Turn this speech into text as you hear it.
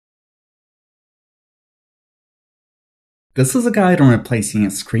This is a guide on replacing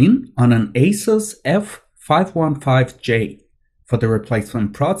a screen on an Asus F515J. For the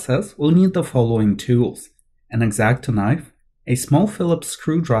replacement process, we'll need the following tools: an X-Acto knife, a small Phillips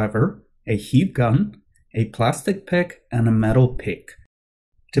screwdriver, a heat gun, a plastic pick, and a metal pick.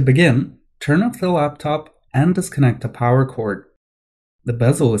 To begin, turn off the laptop and disconnect the power cord. The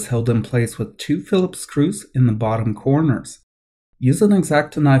bezel is held in place with 2 Phillips screws in the bottom corners. Use an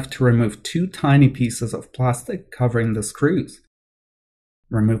X-Acto knife to remove 2 tiny pieces of plastic covering the screws.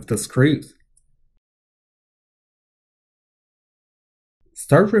 Remove the screws.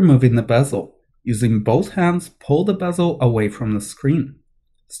 Start removing the bezel. Using both hands, pull the bezel away from the screen.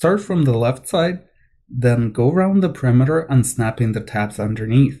 Start from the left side, then go around the perimeter unsnapping the tabs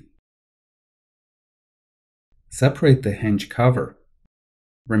underneath. Separate the hinge cover.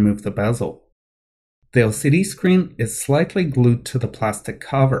 Remove the bezel. The LCD screen is slightly glued to the plastic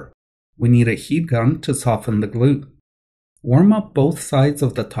cover. We need a heat gun to soften the glue. Warm up both sides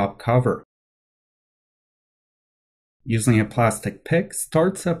of the top cover. Using a plastic pick,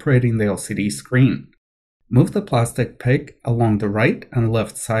 start separating the LCD screen. Move the plastic pick along the right and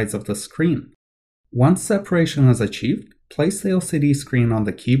left sides of the screen. Once separation is achieved, place the LCD screen on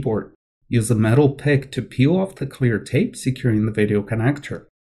the keyboard. Use a metal pick to peel off the clear tape securing the video connector.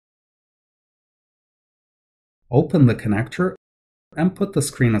 Open the connector and put the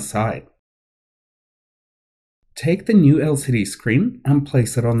screen aside. Take the new LCD screen and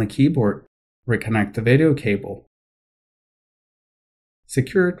place it on the keyboard. Reconnect the video cable.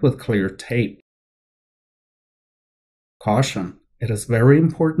 Secure it with clear tape. Caution: it is very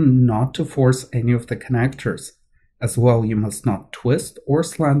important not to force any of the connectors. As well, you must not twist or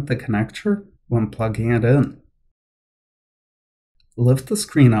slant the connector when plugging it in. Lift the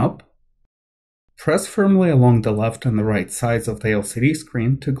screen up. Press firmly along the left and the right sides of the LCD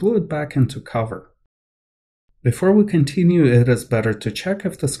screen to glue it back into cover. Before we continue, it is better to check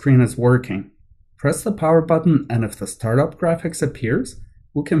if the screen is working. Press the power button, and if the startup graphics appears,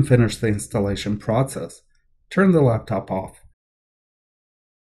 we can finish the installation process. Turn the laptop off.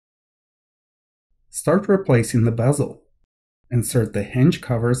 Start replacing the bezel. Insert the hinge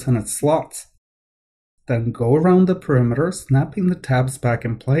covers in its slots. Then go around the perimeter, snapping the tabs back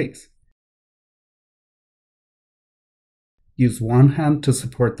in place. Use one hand to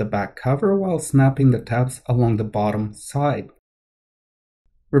support the back cover while snapping the tabs along the bottom side.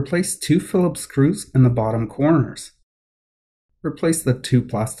 Replace 2 Phillips screws in the bottom corners. Replace the 2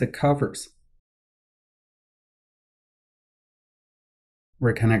 plastic covers.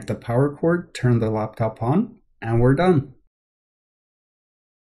 Reconnect the power cord, turn the laptop on, and we're done.